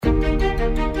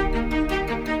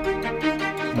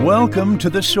Welcome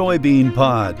to the Soybean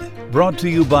Pod, brought to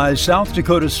you by South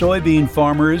Dakota soybean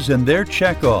farmers and their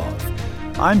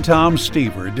checkoff. I'm Tom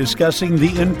Stever, discussing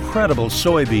the incredible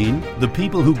soybean, the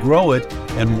people who grow it,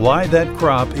 and why that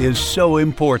crop is so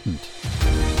important.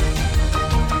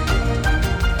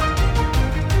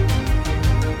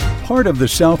 Part of the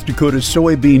South Dakota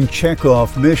Soybean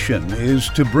Checkoff mission is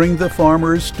to bring the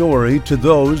farmer's story to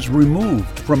those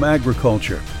removed from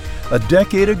agriculture. A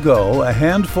decade ago, a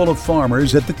handful of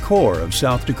farmers at the core of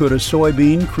South Dakota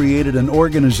Soybean created an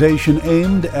organization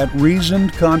aimed at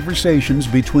reasoned conversations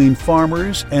between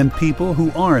farmers and people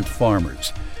who aren't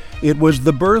farmers. It was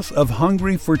the birth of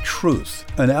Hungry for Truth,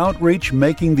 an outreach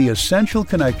making the essential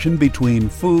connection between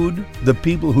food, the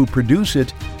people who produce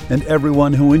it, and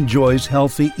everyone who enjoys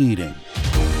healthy eating.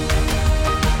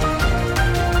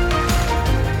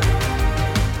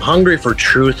 Hungry for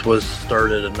Truth was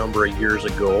started a number of years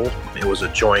ago. It was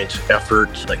a joint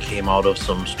effort that came out of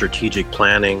some strategic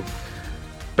planning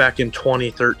back in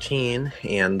 2013.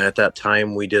 And at that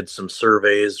time, we did some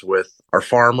surveys with our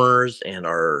farmers and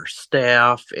our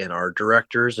staff and our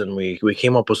directors. And we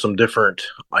came up with some different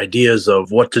ideas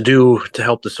of what to do to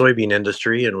help the soybean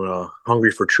industry. And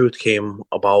Hungry for Truth came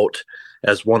about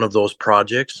as one of those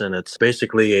projects. And it's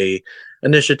basically a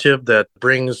initiative that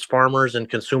brings farmers and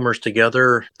consumers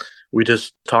together. We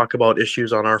just talk about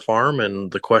issues on our farm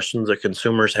and the questions that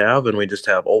consumers have, and we just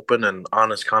have open and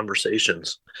honest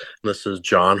conversations. This is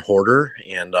John Horter,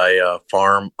 and I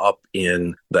farm up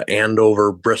in the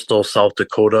Andover, Bristol, South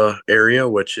Dakota area,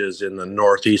 which is in the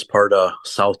northeast part of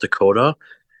South Dakota.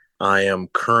 I am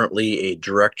currently a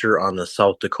director on the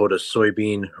South Dakota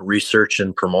Soybean Research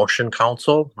and Promotion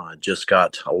Council. I just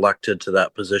got elected to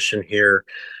that position here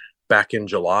back in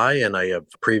July, and I have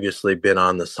previously been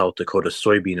on the South Dakota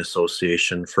Soybean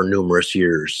Association for numerous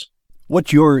years.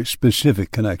 What's your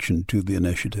specific connection to the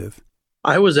initiative?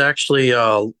 I was actually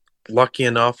lucky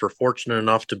enough or fortunate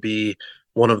enough to be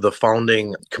one of the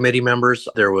founding committee members.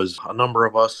 There was a number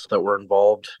of us that were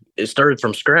involved. It started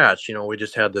from scratch. We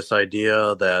just had this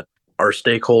idea that our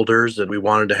stakeholders, and we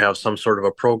wanted to have some sort of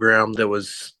a program that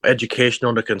was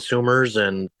educational to consumers.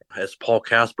 And as Paul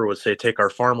Casper would say, take our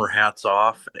farmer hats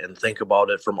off and think about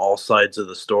it from all sides of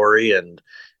the story. And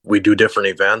we do different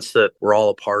events that we're all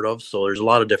a part of. So there's a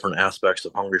lot of different aspects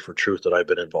of Hungry for Truth that I've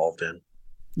been involved in.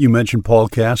 You mentioned Paul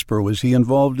Casper. Was he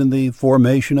involved in the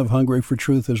formation of Hungry for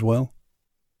Truth as well?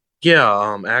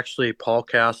 Yeah, actually, Paul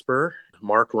Casper,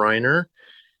 Mark Reiner,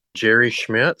 Jerry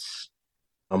Schmitz,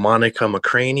 Monica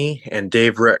McCraney, and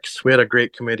Dave Ricks. We had a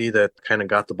great committee that kind of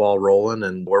got the ball rolling,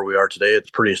 and where we are today, it's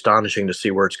pretty astonishing to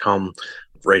see where it's come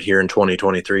right here in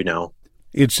 2023 now.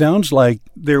 It sounds like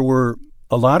there were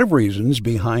a lot of reasons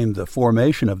behind the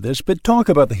formation of this, but talk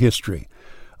about the history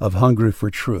of Hungry for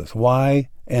Truth. Why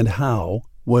and how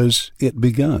was it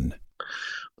begun?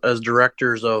 As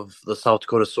directors of the South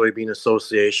Dakota Soybean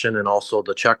Association and also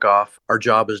the Checkoff, our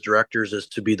job as directors is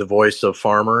to be the voice of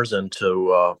farmers and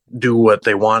to do what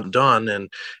they want done. And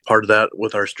part of that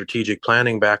with our strategic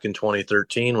planning back in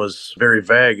 2013 was very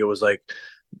vague. It was like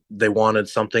they wanted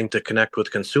something to connect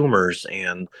with consumers.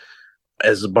 And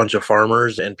as a bunch of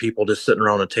farmers and people just sitting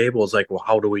around a table, it's like, well,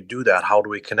 how do we do that? How do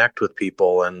we connect with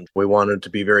people? And we wanted to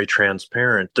be very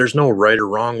transparent. There's no right or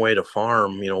wrong way to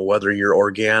farm, whether you're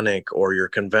organic or you're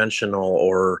conventional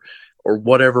or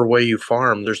whatever way you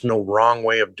farm, there's no wrong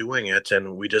way of doing it.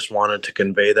 And we just wanted to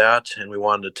convey that. And we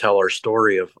wanted to tell our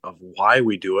story of why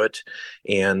we do it.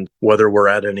 And whether we're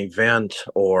at an event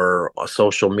or a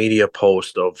social media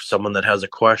post of someone that has a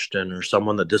question or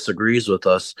someone that disagrees with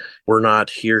us, we're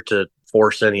not here to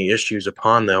force any issues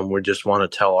upon them. We just want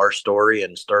to tell our story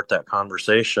and start that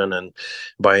conversation. And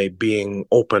by being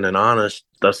open and honest,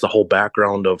 that's the whole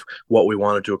background of what we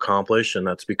wanted to accomplish. And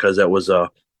that's because that was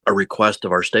a request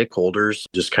of our stakeholders,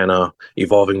 just kind of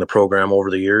evolving the program over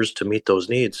the years to meet those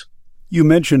needs. You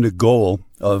mentioned a goal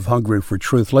of Hungry for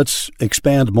Truth. Let's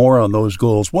expand more on those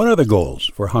goals. What are the goals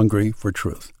for Hungry for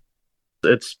Truth?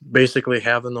 It's basically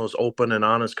having those open and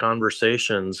honest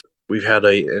conversations. We've had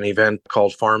an event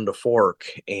called Farm to Fork,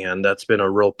 and that's been a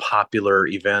real popular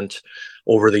event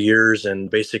over the years. And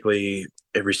basically,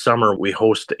 every summer we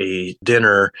host a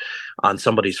dinner on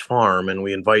somebody's farm, and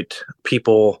we invite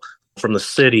people from the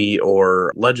city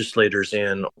or legislators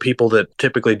in, people that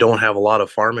typically don't have a lot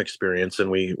of farm experience. And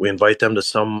we invite them to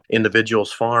some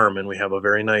individual's farm, and we have a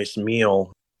very nice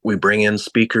meal. We bring in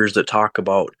speakers that talk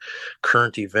about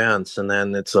current events, and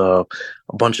then it's a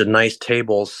bunch of nice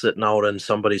tables sitting out in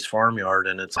somebody's farmyard,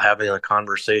 and it's having a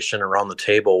conversation around the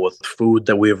table with food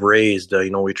that we've raised.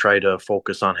 We try to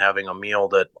focus on having a meal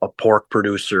that a pork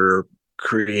producer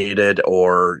created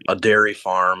or a dairy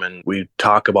farm, and we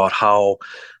talk about how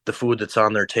the food that's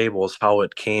on their tables, how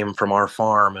it came from our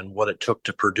farm and what it took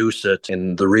to produce it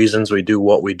and the reasons we do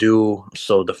what we do.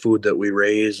 So the food that we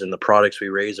raise and the products we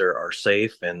raise are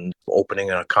safe, and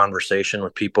opening a conversation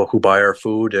with people who buy our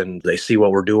food and they see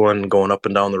what we're doing going up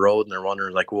and down the road and they're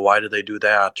wondering like, well, why did they do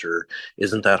that? Or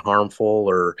isn't that harmful?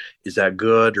 Or is that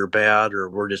good or bad? Or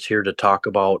we're just here to talk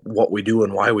about what we do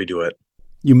and why we do it.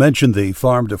 You mentioned the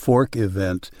Farm to Fork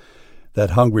event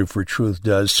that Hungry for Truth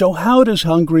does. So how does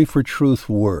Hungry for Truth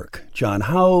work? John,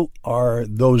 how are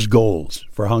those goals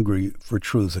for Hungry for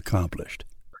Truth accomplished?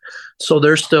 So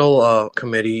there's still a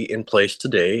committee in place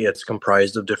today. It's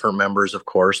comprised of different members, of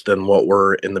course, than what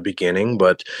were in the beginning,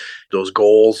 but those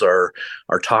goals are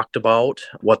talked about,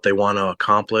 what they want to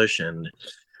accomplish, and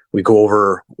we go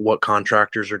over what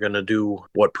contractors are going to do,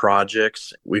 what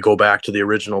projects. We go back to the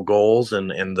original goals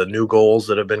and the new goals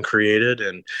that have been created,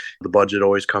 and the budget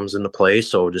always comes into play.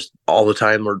 So just all the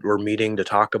time we're meeting to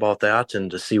talk about that and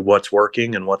to see what's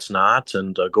working and what's not,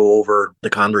 and go over the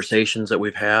conversations that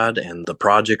we've had and the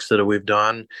projects that we've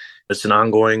done. It's an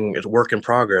ongoing work in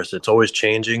progress. It's always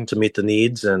changing to meet the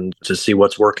needs and to see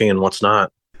what's working and what's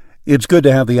not. It's good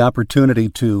to have the opportunity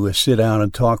to sit down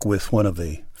and talk with one of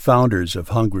the founders of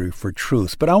Hungry for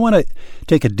Truth. But I want to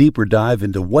take a deeper dive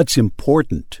into what's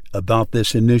important about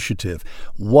this initiative.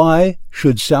 Why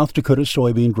should South Dakota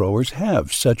soybean growers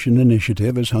have such an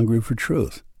initiative as Hungry for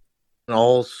Truth?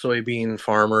 All soybean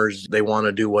farmers, they want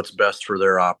to do what's best for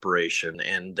their operation,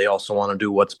 and they also want to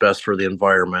do what's best for the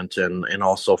environment and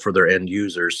also for their end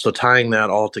users. So tying that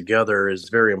all together is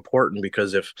very important,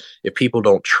 because if people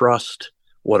don't trust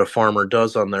what a farmer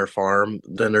does on their farm,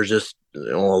 then there's just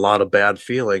a lot of bad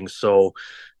feelings. So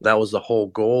that was the whole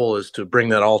goal, is to bring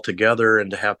that all together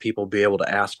and to have people be able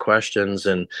to ask questions.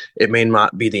 And it may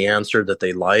not be the answer that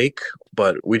they like,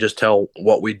 but we just tell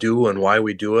what we do and why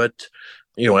we do it.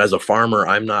 As a farmer,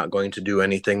 I'm not going to do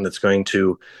anything that's going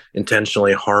to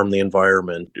intentionally harm the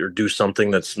environment or do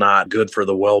something that's not good for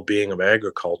the well-being of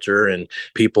agriculture. And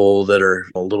people that are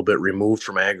a little bit removed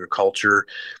from agriculture,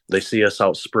 they see us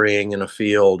out spraying in a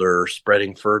field or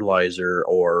spreading fertilizer,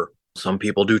 or some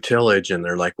people do tillage, and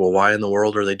they're like, well, why in the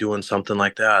world are they doing something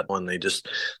like that? When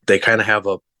they kind of have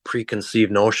a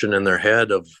preconceived notion in their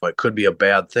head of it could be a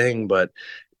bad thing, but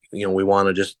we want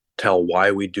to just tell why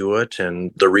we do it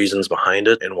and the reasons behind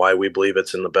it and why we believe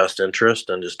it's in the best interest,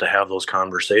 and just to have those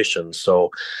conversations. So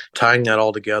tying that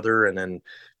all together and then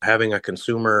having a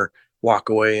consumer walk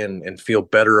away and feel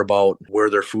better about where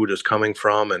their food is coming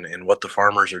from and what the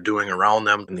farmers are doing around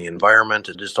them and the environment,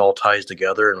 it just all ties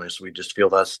together. And we just feel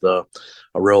that's a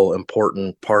real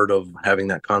important part of having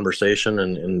that conversation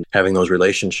and having those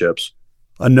relationships.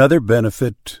 Another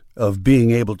benefit of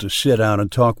being able to sit down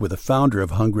and talk with the founder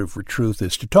of Hungry for Truth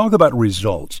is to talk about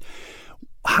results.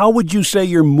 How would you say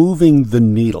you're moving the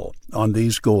needle on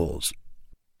these goals?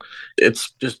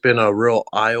 It's just been a real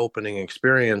eye-opening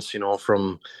experience,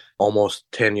 from almost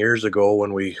 10 years ago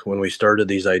when we started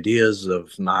these ideas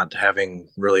of not having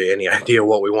really any idea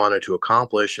what we wanted to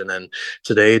accomplish. And then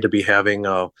today to be having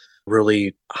a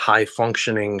really high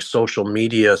functioning social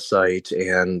media site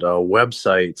and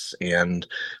websites, and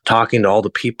talking to all the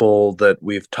people that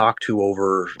we've talked to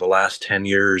over the last 10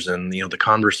 years, and the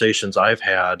conversations I've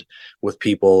had with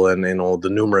people, and the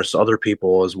numerous other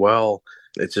people as well.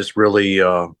 It's just really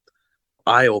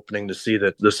eye-opening to see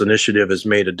that this initiative has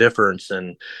made a difference.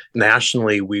 And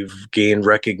nationally, we've gained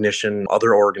recognition.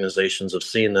 Other organizations have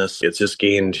seen this. It's just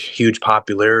gained huge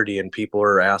popularity, and people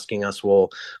are asking us,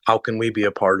 well, how can we be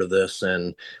a part of this?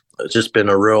 And it's just been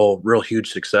a real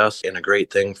huge success and a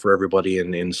great thing for everybody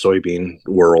in soybean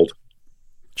world.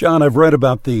 John, I've read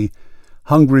about the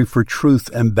Hungry for Truth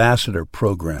Ambassador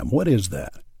Program. What is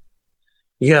that?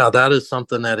 Yeah, that is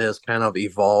something that has kind of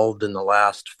evolved in the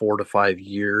last 4 to 5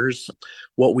 years.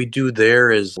 What we do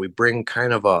there is we bring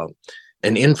kind of an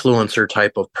influencer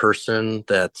type of person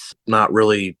that's not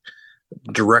really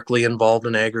directly involved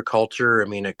in agriculture. I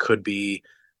mean, it could be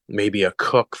maybe a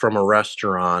cook from a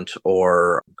restaurant,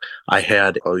 or I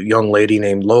had a young lady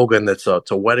named Logan that's a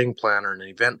wedding planner and an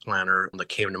event planner that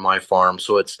came to my farm.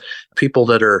 So it's people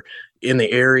that are in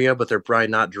the area, but they're probably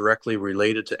not directly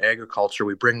related to agriculture.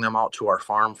 We bring them out to our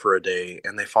farm for a day,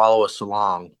 and they follow us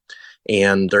along,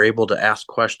 and they're able to ask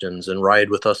questions and ride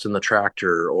with us in the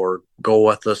tractor or go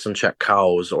with us and check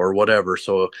cows or whatever.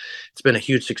 So it's been a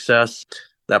huge success.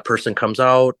 That person comes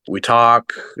out, we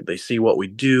talk, they see what we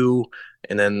do,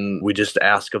 and then we just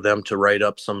ask of them to write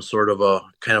up some sort of a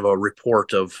kind of a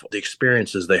report of the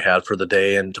experiences they had for the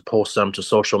day and to post them to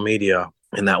social media.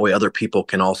 And that way other people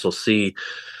can also see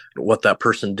what that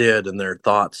person did and their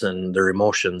thoughts and their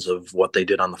emotions of what they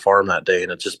did on the farm that day.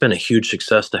 And it's just been a huge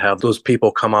success to have those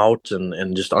people come out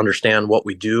and just understand what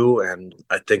we do. And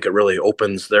I think it really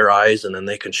opens their eyes, and then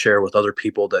they can share with other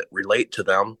people that relate to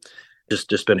them.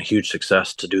 Just been a huge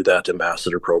success to do that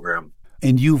ambassador program.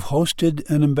 And you've hosted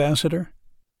an ambassador?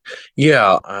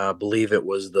 Yeah, I believe it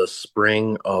was the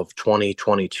spring of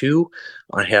 2022.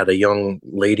 I had a young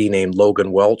lady named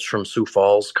Logan Welch from Sioux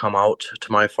Falls come out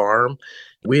to my farm.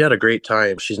 We had a great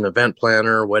time. She's an event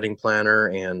planner, wedding planner,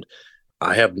 and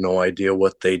I have no idea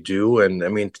what they do. And I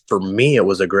mean, for me, it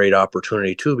was a great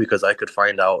opportunity too, because I could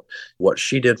find out what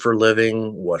she did for a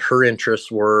living, what her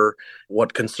interests were,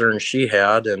 what concerns she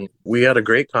had. And we had a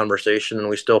great conversation, and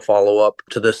we still follow up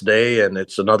to this day. And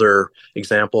it's another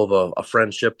example of a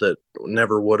friendship that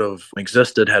never would have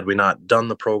existed had we not done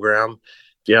the program.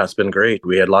 Yeah, it's been great.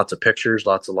 We had lots of pictures,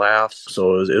 lots of laughs.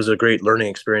 So it was a great learning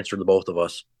experience for the both of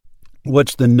us.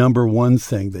 What's the number one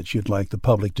thing that you'd like the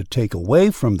public to take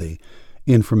away from the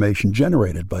information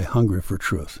generated by Hungry for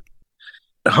Truth?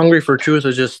 Hungry for Truth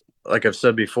is just, like I've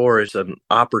said before, it's an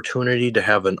opportunity to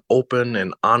have an open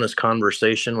and honest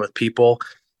conversation with people.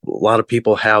 A lot of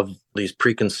people have these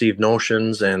preconceived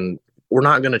notions, and we're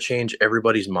not going to change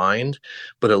everybody's mind,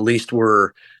 but at least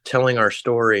we're telling our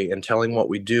story and telling what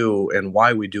we do and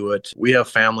why we do it. We have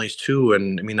families too,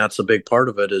 and I mean, that's a big part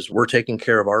of it, is we're taking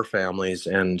care of our families,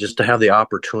 and just to have the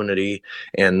opportunity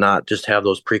and not just have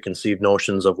those preconceived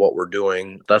notions of what we're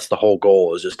doing. That's the whole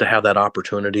goal, is just to have that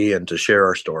opportunity and to share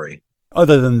our story.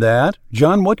 Other than that,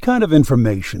 John, what kind of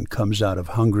information comes out of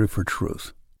Hungry for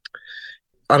Truth?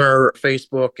 On our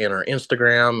Facebook and our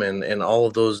Instagram and all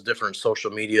of those different social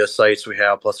media sites we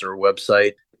have, plus our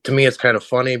website. To me, it's kind of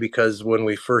funny because when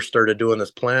we first started doing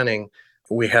this planning,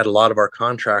 we had a lot of our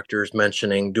contractors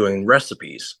mentioning doing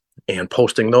recipes and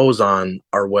posting those on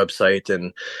our website.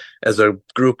 And as a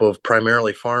group of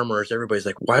primarily farmers, everybody's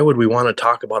like, why would we want to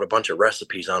talk about a bunch of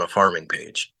recipes on a farming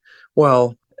page?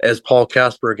 Well, as Paul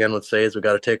Casper again would say, is we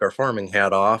got to take our farming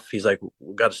hat off. He's like,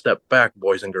 we've got to step back,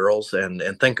 boys and girls, and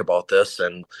think about this.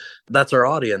 And that's our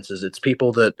audience. Is it's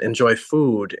people that enjoy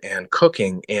food and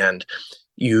cooking, and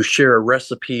you share a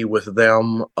recipe with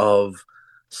them of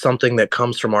something that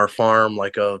comes from our farm,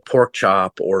 like a pork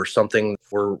chop or something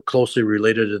we're closely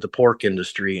related to the pork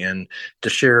industry, and to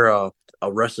share a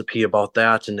recipe about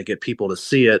that and to get people to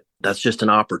see it, that's just an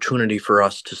opportunity for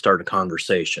us to start a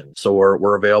conversation. So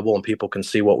we're available, and people can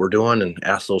see what we're doing and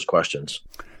ask those questions.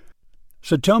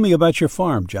 So tell me about your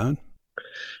farm, John.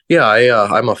 Yeah,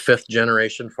 I'm a fifth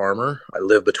generation farmer. I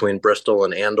live between Bristol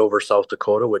and Andover, South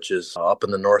Dakota, which is up in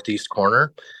the northeast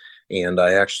corner. And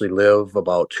I actually live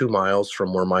about 2 miles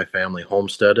from where my family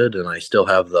homesteaded, and I still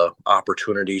have the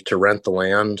opportunity to rent the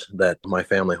land that my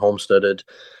family homesteaded.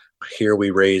 Here we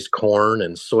raise corn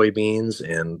and soybeans,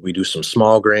 and we do some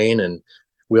small grain, and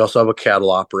we also have a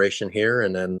cattle operation here.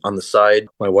 And then on the side,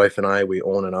 my wife and I, we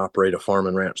own and operate a farm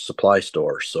and ranch supply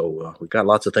store. So we've got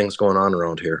lots of things going on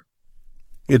around here.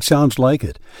 It sounds like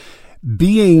it.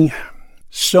 Being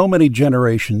so many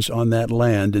generations on that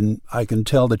land, and I can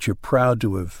tell that you're proud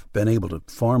to have been able to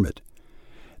farm it.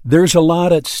 There's a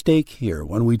lot at stake here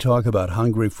when we talk about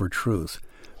Hungry for Truth.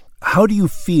 How do you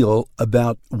feel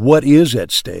about what is at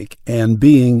stake and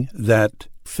being that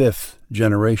fifth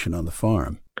generation on the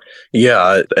farm?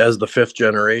 Yeah, as the fifth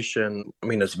generation, I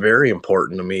mean, it's very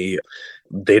important to me.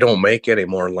 They don't make any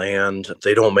more land.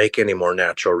 They don't make any more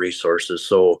natural resources.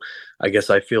 So I guess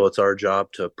I feel it's our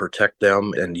job to protect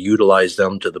them and utilize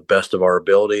them to the best of our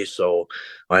ability. So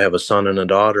I have a son and a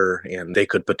daughter, and they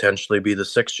could potentially be the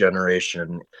sixth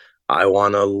generation. I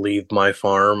want to leave my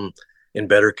farm in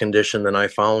better condition than I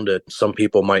found it. Some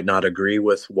people might not agree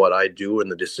with what I do and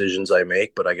the decisions I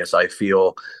make, but I guess I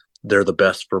feel they're the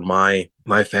best for my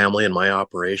family and my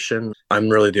operation. I'm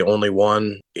really the only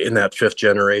one in that fifth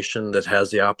generation that has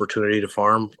the opportunity to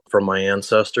farm from my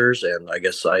ancestors. And I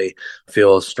guess I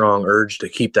feel a strong urge to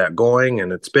keep that going.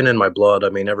 And it's been in my blood. I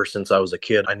mean, ever since I was a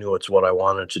kid, I knew it's what I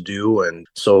wanted to do. And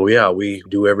so, yeah, we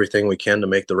do everything we can to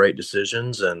make the right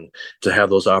decisions and to have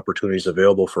those opportunities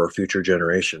available for our future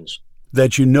generations.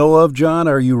 That you know of, John,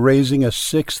 are you raising a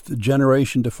sixth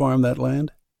generation to farm that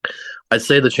land? I'd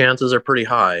say the chances are pretty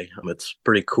high. It's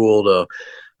pretty cool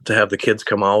to have the kids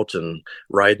come out and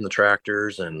ride in the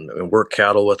tractors and work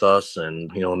cattle with us.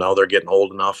 And, now they're getting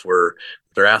old enough where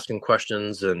they're asking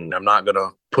questions, and I'm not going to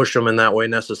push them in that way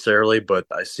necessarily, but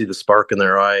I see the spark in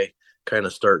their eye kind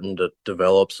of starting to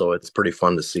develop. So it's pretty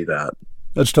fun to see that.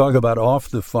 Let's talk about off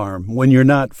the farm. When you're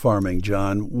not farming,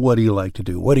 John, what do you like to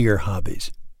do? What are your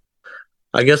hobbies?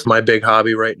 I guess my big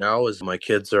hobby right now is my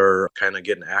kids are kind of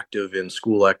getting active in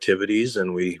school activities,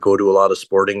 and we go to a lot of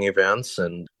sporting events,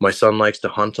 and my son likes to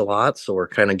hunt a lot. So we're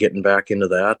kind of getting back into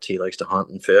that. He likes to hunt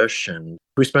and fish, and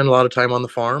we spend a lot of time on the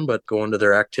farm, but going to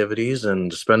their activities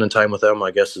and spending time with them,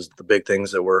 I guess, is the big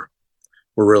things that we're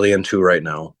really into right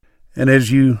now. And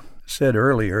as you said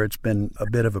earlier, it's been a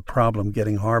bit of a problem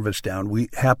getting harvest down. We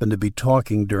happen to be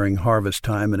talking during harvest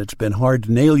time, and it's been hard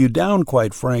to nail you down,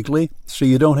 quite frankly, so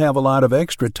you don't have a lot of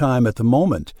extra time at the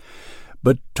moment.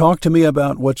 But talk to me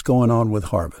about what's going on with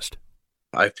harvest.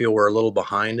 I feel we're a little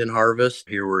behind in harvest.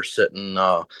 Here we're sitting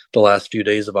the last few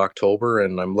days of October,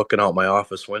 and I'm looking out my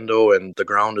office window, and the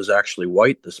ground is actually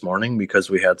white this morning because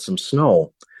we had some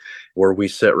snow. Where we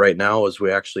sit right now is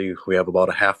we have about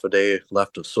a half a day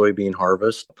left of soybean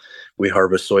harvest. We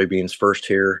harvest soybeans first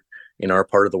here in our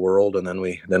part of the world, and then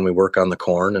we work on the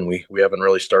corn, and we haven't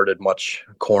really started much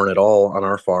corn at all on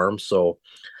our farm. So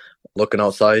looking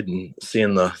outside and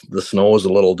seeing the snow is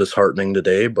a little disheartening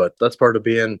today, but that's part of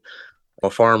being a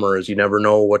farmer is you never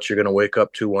know what you're going to wake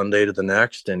up to one day to the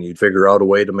next, and you figure out a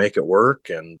way to make it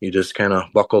work, and you just kind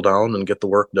of buckle down and get the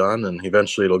work done, and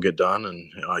eventually it'll get done,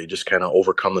 and you just kind of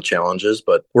overcome the challenges.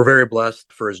 But we're very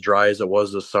blessed. For as dry as it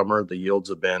was this summer, the yields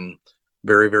have been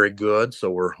very, very good, so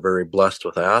we're very blessed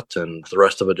with that, and the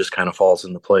rest of it just kind of falls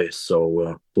into place.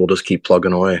 So we'll just keep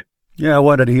plugging away. Yeah, I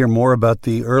wanted to hear more about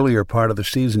the earlier part of the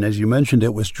season. As you mentioned,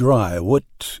 it was dry.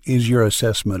 What is your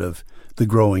assessment of the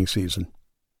growing season?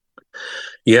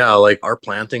 Yeah, like our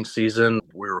planting season,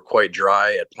 we were quite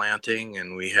dry at planting,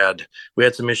 and we had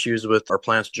some issues with our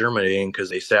plants germinating because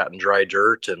they sat in dry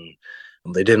dirt and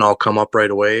they didn't all come up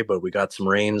right away, but we got some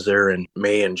rains there in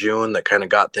May and June that kind of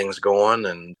got things going,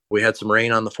 and we had some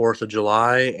rain on the 4th of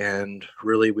July, and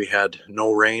really we had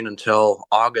no rain until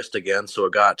August again, so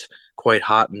it got quite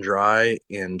hot and dry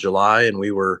in July, and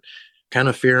we were kind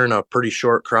of fearing a pretty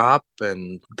short crop,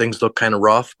 and things looked kind of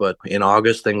rough. But in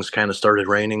August, things kind of started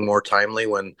raining more timely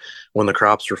when the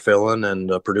crops were filling and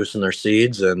producing their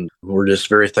seeds. And we're just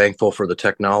very thankful for the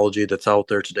technology that's out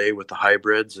there today with the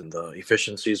hybrids and the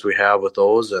efficiencies we have with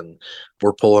those. And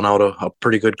we're pulling out a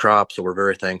pretty good crop. So we're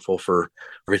very thankful for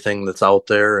everything that's out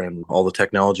there and all the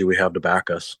technology we have to back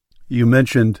us. You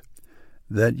mentioned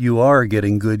that you are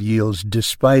getting good yields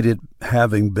despite it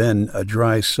having been a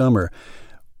dry summer.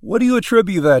 What do you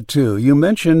attribute that to? You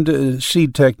mentioned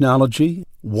seed technology.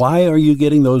 Why are you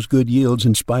getting those good yields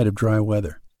in spite of dry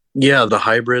weather? Yeah, the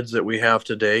hybrids that we have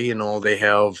today, they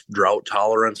have drought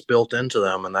tolerance built into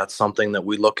them, and that's something that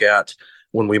we look at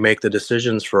when we make the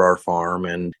decisions for our farm.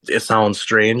 And it sounds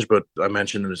strange, but I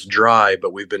mentioned it's dry,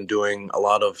 but we've been doing a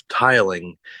lot of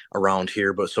tiling around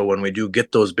here. But so when we do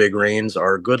get those big rains,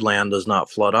 our good land does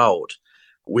not flood out.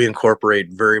 We incorporate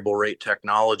variable rate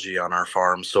technology on our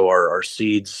farm, so our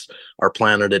seeds are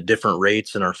planted at different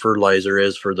rates, and our fertilizer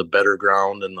is for the better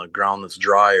ground and the ground that's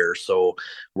drier. So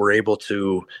we're able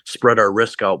to spread our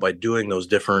risk out by doing those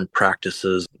different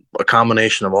practices. A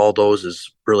combination of all those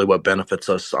is really what benefits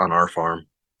us on our farm.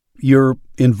 You're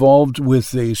involved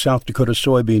with the South Dakota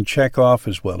Soybean Checkoff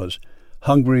as well as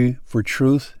Hungry for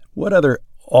Truth. What other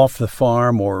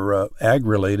off-the-farm or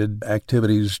ag-related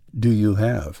activities do you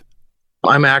have?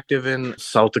 I'm active in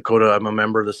South Dakota. I'm a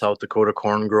member of the South Dakota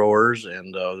Corn Growers,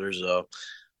 and there's a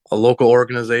local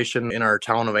organization in our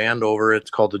town of Andover. It's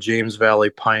called the James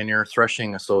Valley Pioneer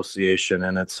Threshing Association,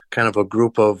 and it's kind of a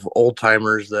group of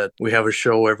old-timers that we have a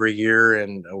show every year,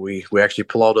 and we actually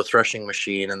pull out a threshing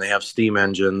machine, and they have steam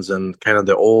engines and kind of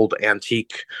the old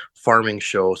antique farming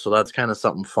show. So that's kind of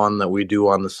something fun that we do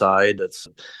on the side that's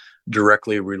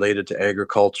directly related to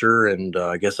agriculture, and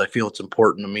I guess I feel it's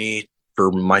important to me for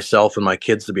myself and my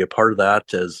kids to be a part of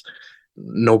that, as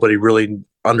nobody really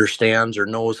understands or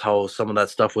knows how some of that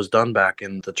stuff was done back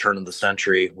in the turn of the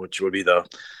century, which would be the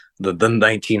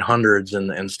 1900s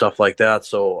and stuff like that.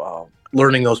 So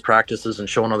learning those practices and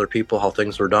showing other people how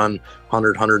things were done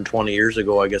 100, 120 years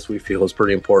ago, I guess we feel is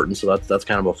pretty important. So that's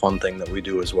kind of a fun thing that we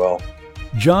do as well.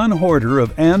 John Horter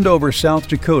of Andover, South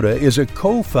Dakota, is a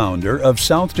co-founder of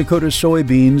South Dakota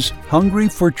Soybean's Hungry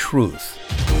for Truth.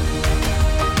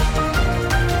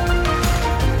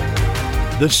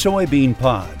 The Soybean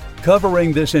Pod,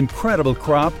 covering this incredible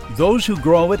crop, those who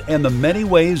grow it, and the many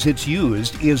ways it's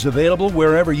used, is available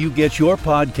wherever you get your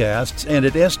podcasts and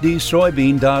at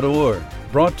sdsoybean.org.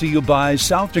 Brought to you by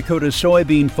South Dakota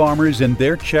soybean farmers and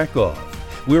their checkoff.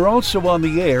 We're also on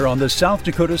the air on the South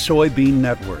Dakota Soybean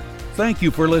Network. Thank you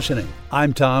for listening.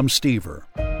 I'm Tom Stever.